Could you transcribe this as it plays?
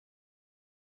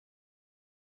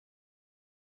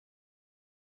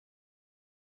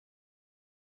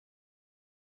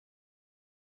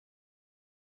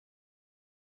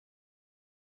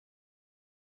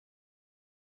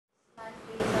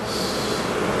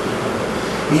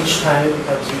Each time it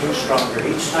becomes even stronger.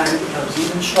 Each time it becomes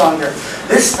even stronger.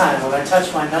 This time when I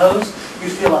touch my nose, you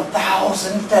feel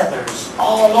 1,000 feathers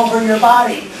all over your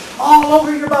body. All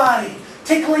over your body.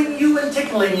 Tickling you and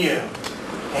tickling you.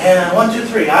 And 1, 2,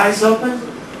 3. Eyes open.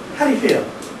 How do you feel?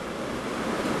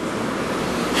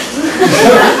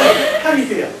 How do you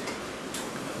feel?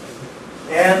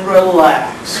 And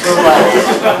relax. Relax.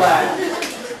 Relax.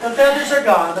 The feathers are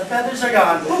gone. The feathers are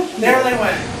gone. There they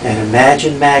went. And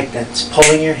imagine magnets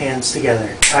pulling your hands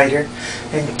together. Tighter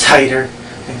and tighter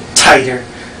and tighter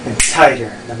and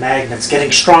tighter. The magnet's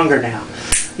getting stronger now.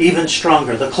 Even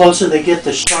stronger. The closer they get,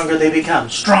 the stronger they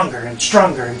become. Stronger and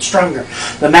stronger and stronger.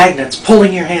 The magnet's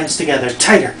pulling your hands together.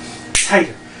 Tighter,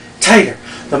 tighter, tighter.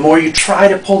 The more you try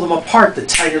to pull them apart, the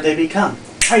tighter they become.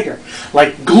 Tighter.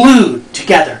 Like glued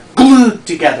together. Glued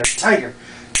together. Tighter,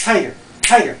 tighter,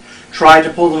 tighter. Try to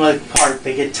pull them apart,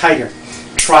 they get tighter.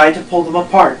 Try to pull them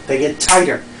apart, they get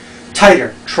tighter.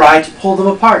 Tighter. Try to pull them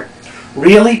apart.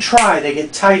 Really try, they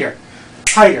get tighter.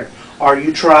 Tighter. Are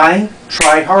you trying?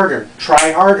 Try harder.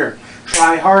 Try harder.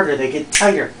 Try harder, they get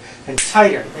tighter and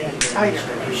tighter. They get tighter.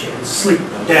 You should sleep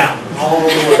down all the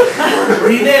way.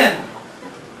 Breathe in.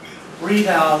 Breathe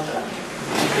out.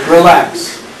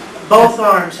 Relax. Both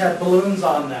arms have balloons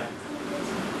on them.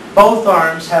 Both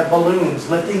arms have balloons,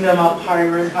 lifting them up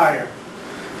higher and higher.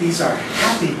 These are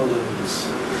happy balloons.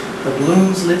 The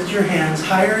balloons lift your hands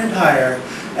higher and higher,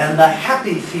 and the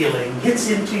happy feeling gets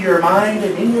into your mind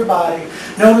and in your body.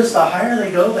 Notice the higher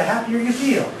they go, the happier you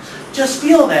feel. Just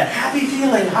feel that happy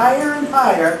feeling higher and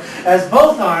higher as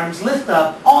both arms lift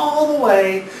up all the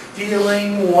way,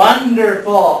 feeling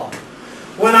wonderful.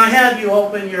 When I have you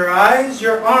open your eyes,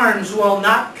 your arms will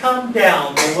not come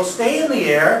down. They will stay in the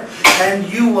air, and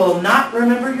you will not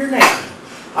remember your name.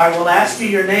 I will ask you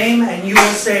your name, and you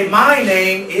will say, my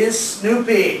name is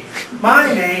Snoopy.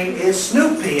 My name is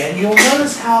Snoopy. And you'll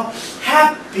notice how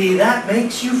happy that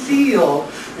makes you feel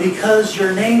because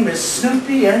your name is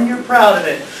Snoopy and you're proud of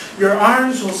it. Your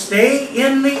arms will stay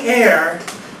in the air,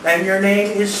 and your name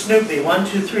is Snoopy. 1,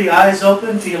 2, 3, eyes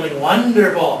open, feeling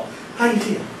wonderful. How do you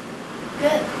feel?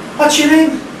 Good. What's your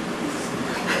name?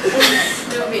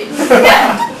 Snoopy.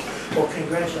 Well,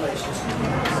 congratulations.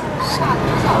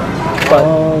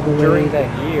 But during that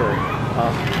year,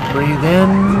 Breathe in.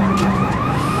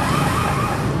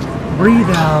 Breathe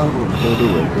out.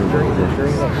 during that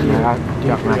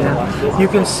year, You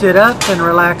can sit up and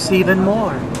relax even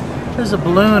more. There's a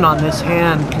balloon on this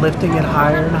hand, lifting it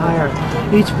higher and higher.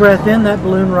 Each breath in, that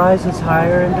balloon rises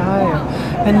higher and higher.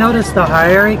 And notice the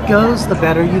higher it goes, the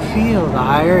better you feel. The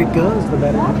higher it goes, the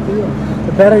better you feel.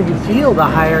 The better you feel, the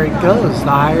higher it goes. The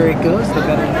higher it goes, the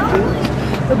better it feels.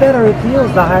 The better it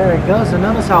feels, the higher it goes. And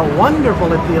notice how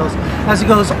wonderful it feels as it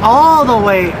goes all the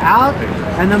way out.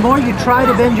 And the more you try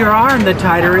to bend your arm, the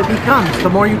tighter it becomes. The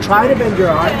more you try to bend your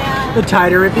arm, the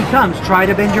tighter it becomes. Try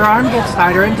to bend your arm, gets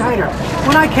tighter and tighter.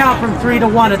 When I count from 3 to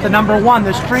 1, at the number 1,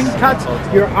 the string cuts,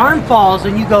 your arm falls,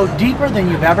 and you go deeper than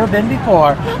you've ever been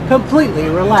before. Completely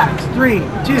relaxed. 3,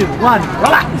 2, 1,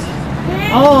 relax.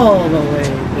 All the way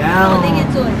down.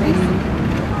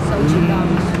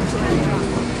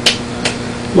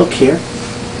 Look here.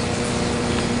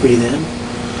 Breathe in.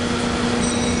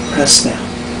 Press down.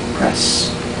 Press.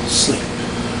 Sleep.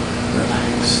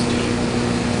 Relax. Deep.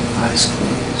 Eyes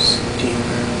closed.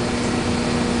 Deeper.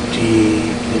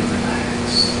 Deeply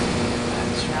relaxed.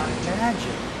 That's right.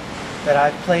 Imagine that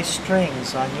I've placed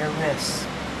strings on your wrists.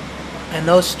 And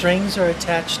those strings are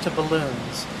attached to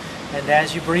balloons. And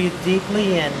as you breathe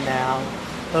deeply in now,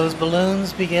 those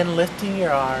balloons begin lifting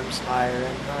your arms higher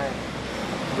and higher.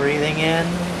 Breathing in,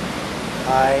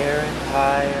 higher and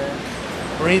higher.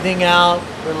 Breathing out,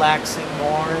 relaxing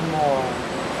more and more.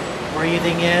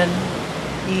 Breathing in,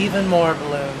 even more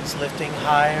balloons, lifting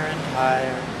higher and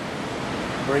higher.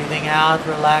 Breathing out,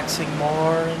 relaxing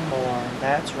more and more.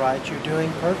 That's right, you're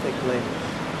doing perfectly.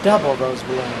 Double those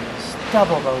balloons,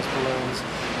 double those balloons.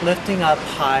 Lifting up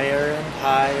higher and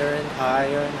higher and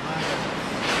higher and higher.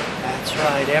 That's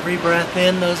right, every breath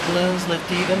in, those balloons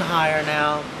lift even higher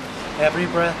now. Every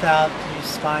breath out, you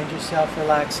find yourself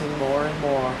relaxing more and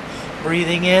more.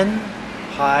 Breathing in,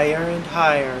 higher and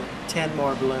higher. 10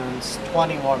 more balloons,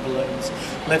 20 more balloons,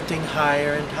 lifting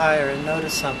higher and higher. And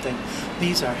notice something,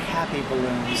 these are happy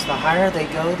balloons. The higher they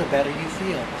go, the better you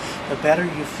feel. The better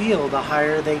you feel, the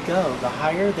higher they go. The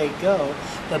higher they go,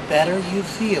 the better you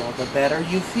feel. The better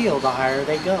you feel, the higher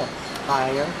they go.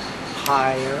 Higher,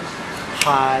 higher,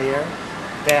 higher,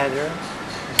 better,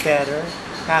 better.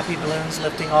 Happy balloons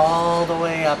lifting all the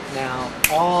way up now,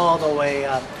 all the way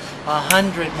up.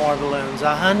 100 more balloons,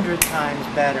 100 times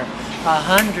better,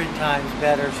 100 times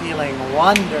better, feeling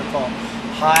wonderful.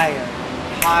 Higher,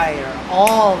 higher,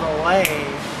 all the way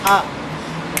up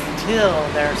until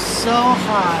they're so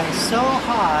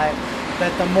high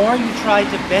that the more you try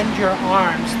to bend your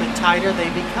arms, the tighter they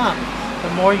become. The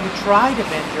more you try to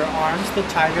bend your arms, the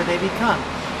tighter they become.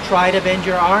 Try to bend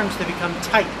your arms to become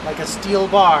tight, like a steel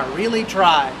bar. Really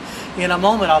try. In a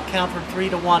moment, I'll count from 3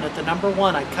 to 1. At the number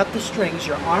 1, I cut the strings,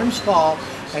 your arms fall,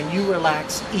 and you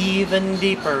relax even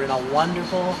deeper in a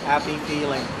wonderful, happy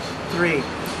feeling. 3,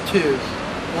 2,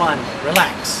 1.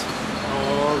 Relax.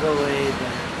 All the way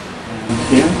down. And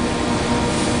here.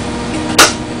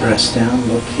 Rest down,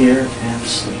 look here, and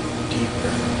sleep.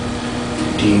 Deeper,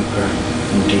 deeper,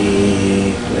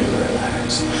 deeply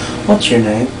relaxed. What's your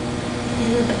name?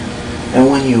 And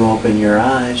when you open your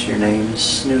eyes, your name is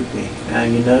Snoopy. Now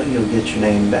you know you'll get your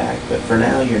name back, but for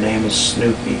now your name is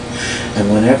Snoopy.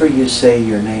 And whenever you say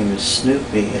your name is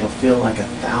Snoopy, it'll feel like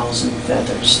 1,000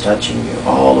 feathers touching you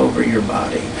all over your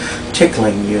body,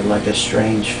 tickling you like a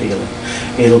strange feeling.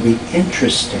 It'll be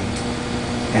interesting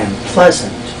and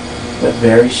pleasant, but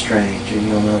very strange, and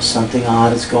you'll know something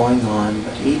odd is going on,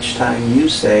 but each time you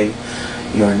say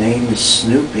your name is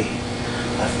Snoopy,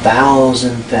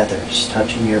 1,000 feathers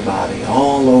touching your body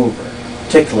all over,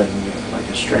 tickling you like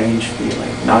a strange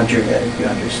feeling. Nod your head if you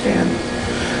understand.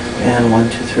 And 1,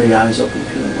 2, 3, eyes open,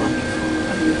 feeling wonderful.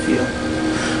 How do you feel?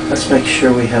 Let's make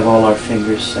sure we have all our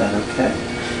fingers set, okay?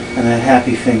 And that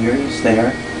happy finger is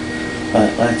there,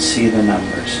 but let's see the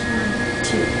numbers. 1,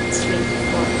 2, 3,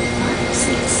 4, 5,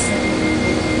 6, 7, 8,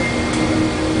 9, 10.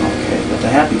 Okay, but the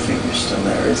happy finger's still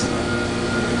there, isn't it?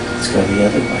 Let's go the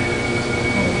other way.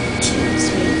 1, 2,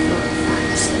 3, 4,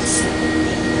 5, 6, 7, 8,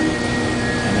 9, 10.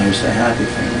 And there's the happy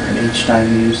finger. And each time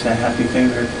you use that happy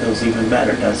finger, it feels even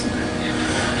better, doesn't it?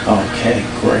 Okay,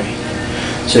 great.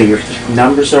 So your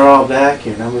numbers are all back.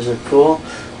 Your numbers are cool.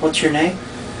 What's your name?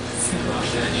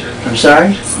 Snoopy. I'm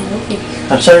sorry? Snoopy.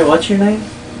 I'm sorry, what's your name?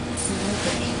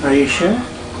 Snoopy. Are you sure?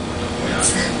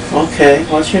 Okay,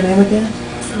 what's your name again?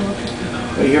 Snoopy.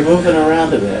 Well, you're moving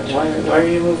around a bit. Why are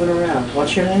you moving around?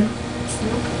 What's your name?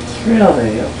 Snoopy.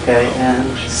 Really? Okay,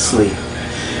 and sleep.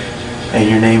 And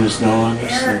your name is no longer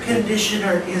The air Snoopy.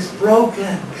 conditioner is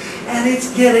broken, and it's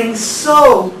getting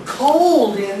so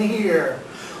cold in here.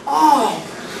 Oh,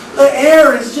 the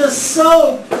air is just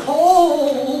so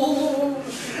cold,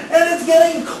 and it's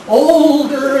getting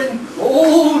colder and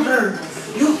colder.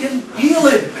 You can feel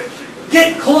it.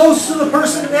 Get close to the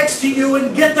person next to you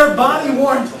and get their body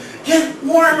warmed. Get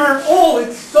warmer. Oh,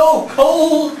 it's so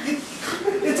cold.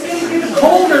 It's getting even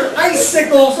colder.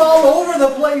 Icicles all over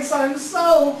the place. I'm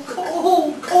so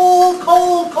cold, cold,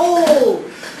 cold,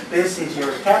 cold. This is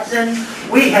your captain.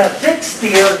 We have fixed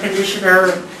the air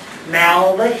conditioner.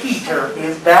 Now the heater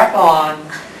is back on,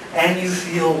 and you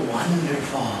feel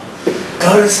wonderful.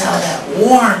 Notice how that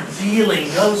warm feeling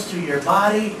goes through your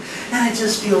body, and it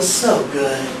just feels so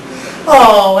good.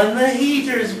 Oh, and the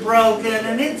heater's broken,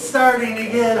 and it's starting to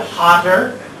get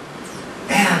hotter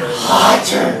and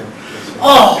hotter.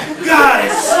 Oh, God,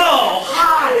 it's so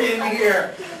hot in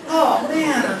here. Oh,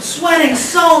 man, I'm sweating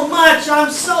so much. I'm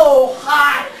so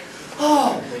hot.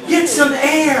 Oh, get some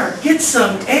air. Get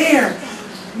some air.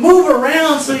 Move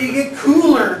around so you get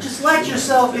cooler. Just let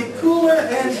yourself get cooler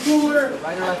and cooler.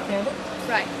 Right or left-handed?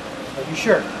 Right. Are you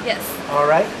sure? Yes. All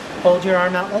right. Hold your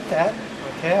arm out like that.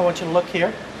 Okay, I want you to look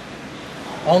here.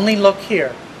 Only look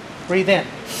here. Breathe in.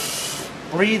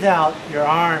 Breathe out your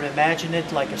arm. Imagine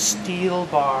it like a steel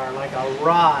bar, like a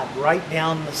rod right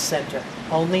down the center.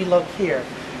 Only look here.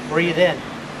 Breathe in.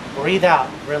 Breathe out.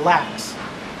 Relax.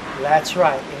 That's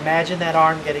right. Imagine that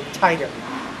arm getting tighter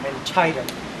and tighter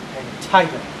and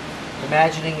tighter.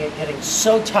 Imagining it getting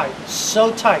so tight,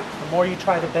 so tight. The more you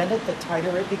try to bend it, the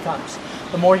tighter it becomes.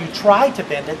 The more you try to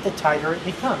bend it, the tighter it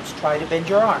becomes. Try to bend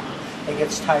your arm. It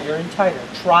gets tighter and tighter.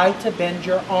 Try to bend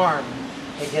your arm.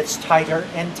 It gets tighter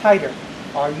and tighter.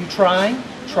 Are you trying?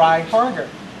 Try harder.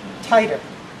 Tighter.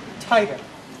 Tighter.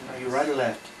 Are you right or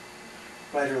left?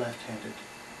 Right or left-handed?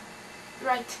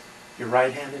 Right. You're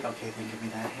right-handed? Okay, then give me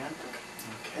that hand.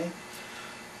 Okay.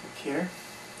 Look here.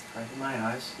 Right in my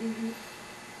eyes. Mm-hmm.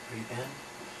 Breathe in.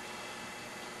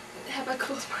 Have I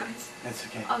closed my eyes? That's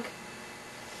okay. Okay.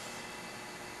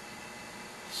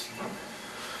 Sleep.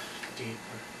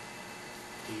 Deeper.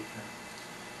 Deeper.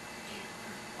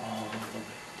 Deeper. All the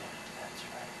way down. That's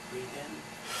right. Breathe in.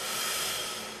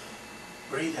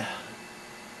 Breathe out.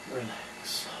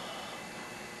 Relax.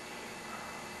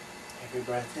 Every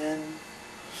breath in.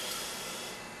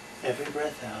 Every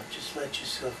breath out. Just let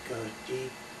yourself go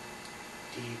deep,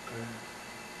 deeper.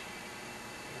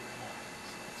 Relax.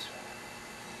 That's right.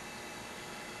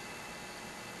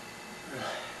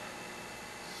 Relax.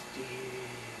 Deep,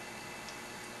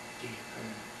 deeper,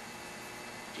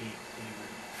 deeply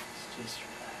relax. Just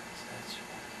relax. That's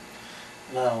right.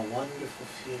 Allow a wonderful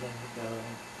feeling to go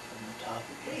from the top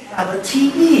of your head. Have a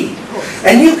TV,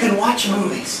 and you can watch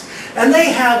movies. And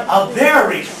they have a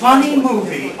very funny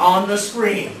movie on the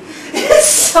screen. It's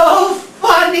so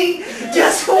funny.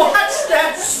 Just watch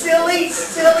that silly,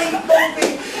 silly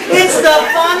movie. It's the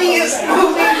funniest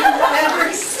movie you've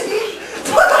ever seen.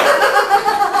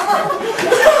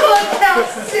 Look how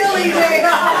silly they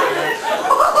are.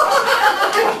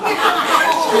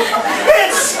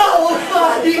 It's so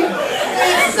funny.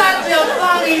 It's such a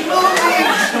funny movie.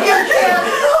 You can't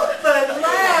help but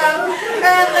laugh.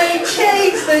 And they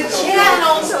change the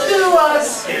channels to a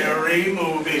scary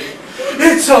movie.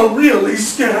 It's a really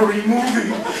scary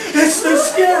movie. It's the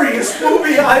scariest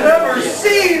movie I've ever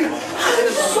seen.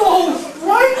 I'm so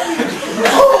frightened.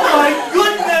 Oh my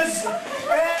goodness.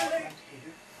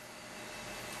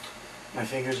 My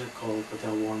fingers are cold, but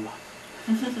they'll warm up.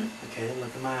 Okay,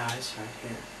 look at my eyes right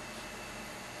here.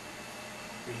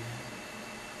 Breathe in.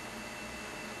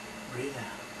 Breathe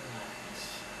out. Relax.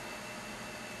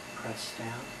 Press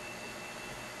down.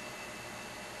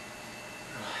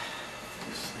 Relax.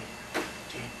 Sleep.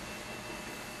 Deep.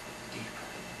 Deeper.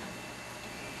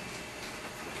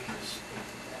 Deeper sleep.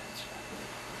 That's right.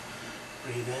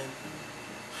 Breathe in.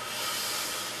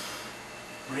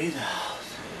 Breathe out.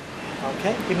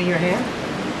 Okay, give me your hand.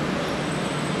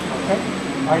 Okay.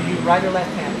 Are you right or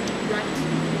left hand? Right.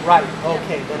 Right.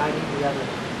 Okay, then I need the other.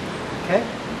 Okay.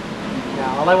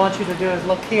 Now all I want you to do is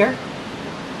look here.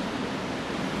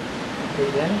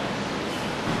 Breathe in.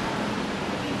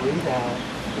 Breathe out.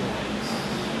 Relax.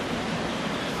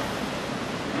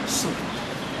 Sleep.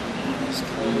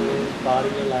 Slowly, body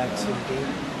relaxing deep,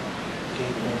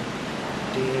 deeper,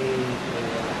 deeply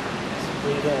relax.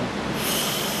 Breathe in.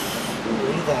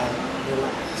 Breathe out.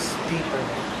 Relax. Deeper,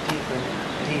 deeper,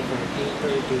 deeper,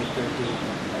 deeper, deeper,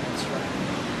 deeper. That's right.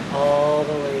 All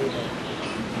the way down.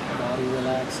 Body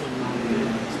relaxing, mind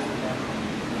relaxing. Down.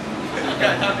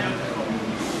 Down.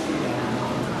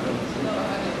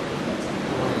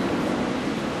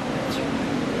 That's right.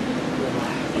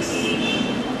 Relax.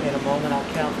 In a moment, I'll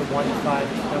count from 1 to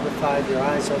 5. Number 5, your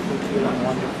eyes open, feeling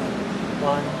wonderful.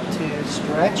 1, 2,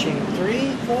 stretching.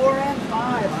 3, 4, and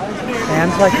 5.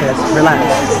 Hands like this. Relax.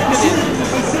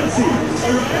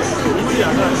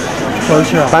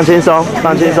 Close your eyes. 放轻松，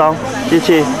放轻松，吸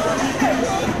气。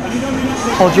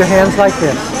 Hold your hands like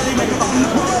this.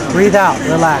 Breathe out.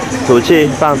 Relax. 吐气，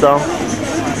放松。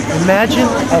 Imagine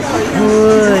a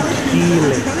good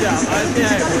feeling.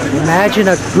 Imagine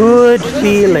a good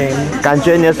feeling. 感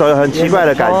觉你的手有很奇怪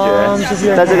的感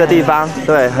觉，在这个地方，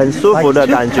对，很舒服的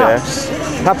感觉。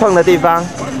它碰的地方，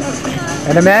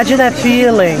 And imagine that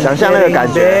feeling 想象那个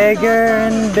感觉 bigger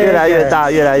and 越来越 bigger.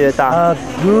 大，越来越大， A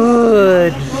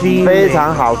good feeling. 非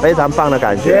常好，非常棒的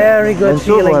感觉， Very good 很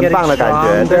舒服， feeling. 很 Getting 棒的感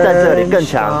觉。对，在这里 stronger 更 and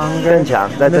强， stronger. 更强，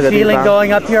在 And 这 the 个地 feeling 方。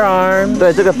 going up your arms.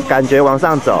 对，这个感觉往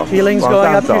上走， Feelings 往 going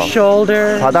上 up 走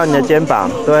your，shoulders. 跑到你的肩膀，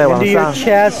对，往 Into your 上，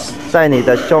 chest. 在你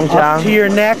的胸 Up 腔 to，your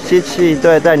neck. 吸气，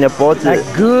对，在你的脖子， That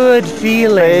good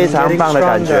feeling. 非常 Getting 棒的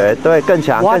感觉， stronger. 对，更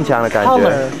强， What 更强的感觉。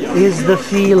 color is the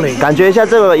feeling? 感觉一下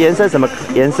这个颜色什么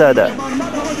颜色的？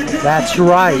 That's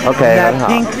right. Okay, That 很好。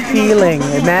 pink feeling.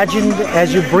 Imagine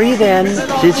as you breathe in,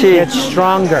 吸气 it's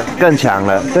stronger. 更强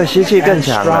了，对，吸气更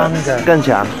强了 And stronger. 更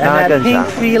强，让 And 它 that 更 pink 强。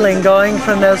 feeling going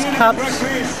from those cups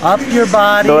up your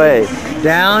body, 对，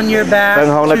 down your back,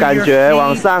 粉红的 to 感 your 觉 feet,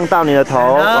 往上到你的头，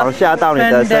 and up 往下到你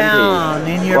的 and 身 down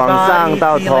in 体， your 往上 body,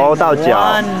 到头 feeling 到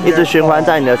脚，一直循环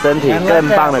在你的身体， And 更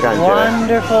let 棒的 that 感觉。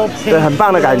 wonderful pink 对，很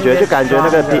棒的感觉， feeling 就 get 感觉那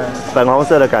个 stronger. 粉红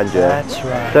色的感觉， That's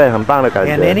right. 对，很棒的感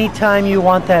And 觉。 anytime you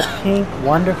want that pink,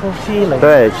 wonderful feeling,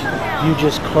 对， you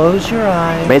just close your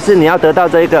eyes. 每次你要得到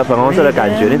这一个粉红色的感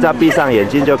觉，你只要闭上眼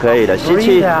睛就可以了。吸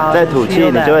气，再吐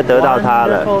气，你就会得到它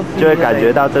了，就会感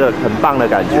觉到这个很棒的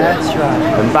感觉， That's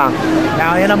right. 很棒。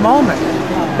 Now in a moment,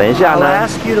 等一下 I'll 呢，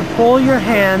 ask you to pull your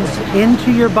hands into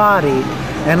your body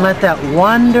and let that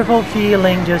wonderful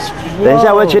feeling just 等一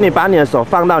下，我会 flow. 请你把你的手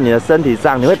放到你的身体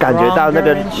上，你会感觉到那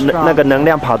个能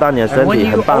量跑到你的 And 身 when 体，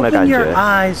 you 很棒的 open 感 your 觉。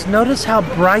 eyes, notice how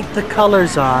bright the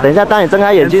colors are. 等一下，当你睁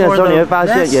开眼睛的时候， And for 你 the 会发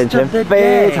现眼前 rest of the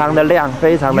非常的亮，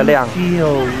非常的 You 亮，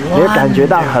 feel 你会感觉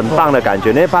到很棒 wonderful. 的感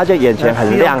觉，你会发现眼前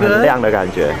很亮 Feel good? 很亮的感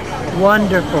觉，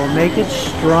 Wonderful. Make it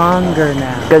stronger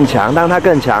now. 更强，让它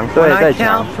更强，对， When 再 I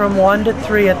强 count。from 1 to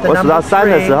 3 at the 我数 number 到3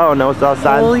的 3, 时候呢，我数到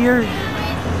3， pull your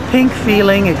pink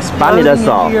feeling 把你的 exploding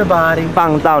手 into your body.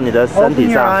 放到你的身体 Open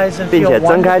your 上 eyes and，并且 feel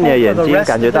睁开你的 wonderful 眼 for the 睛， rest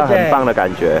感觉 of the 到很 day. 棒的感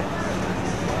觉。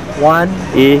 1,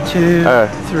 1、 2, 2、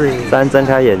 3. 3，睁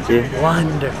开眼睛，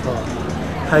 Wonderful.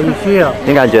 How you feel?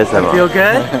 你感觉什么？ Feel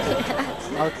good?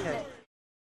 Okay.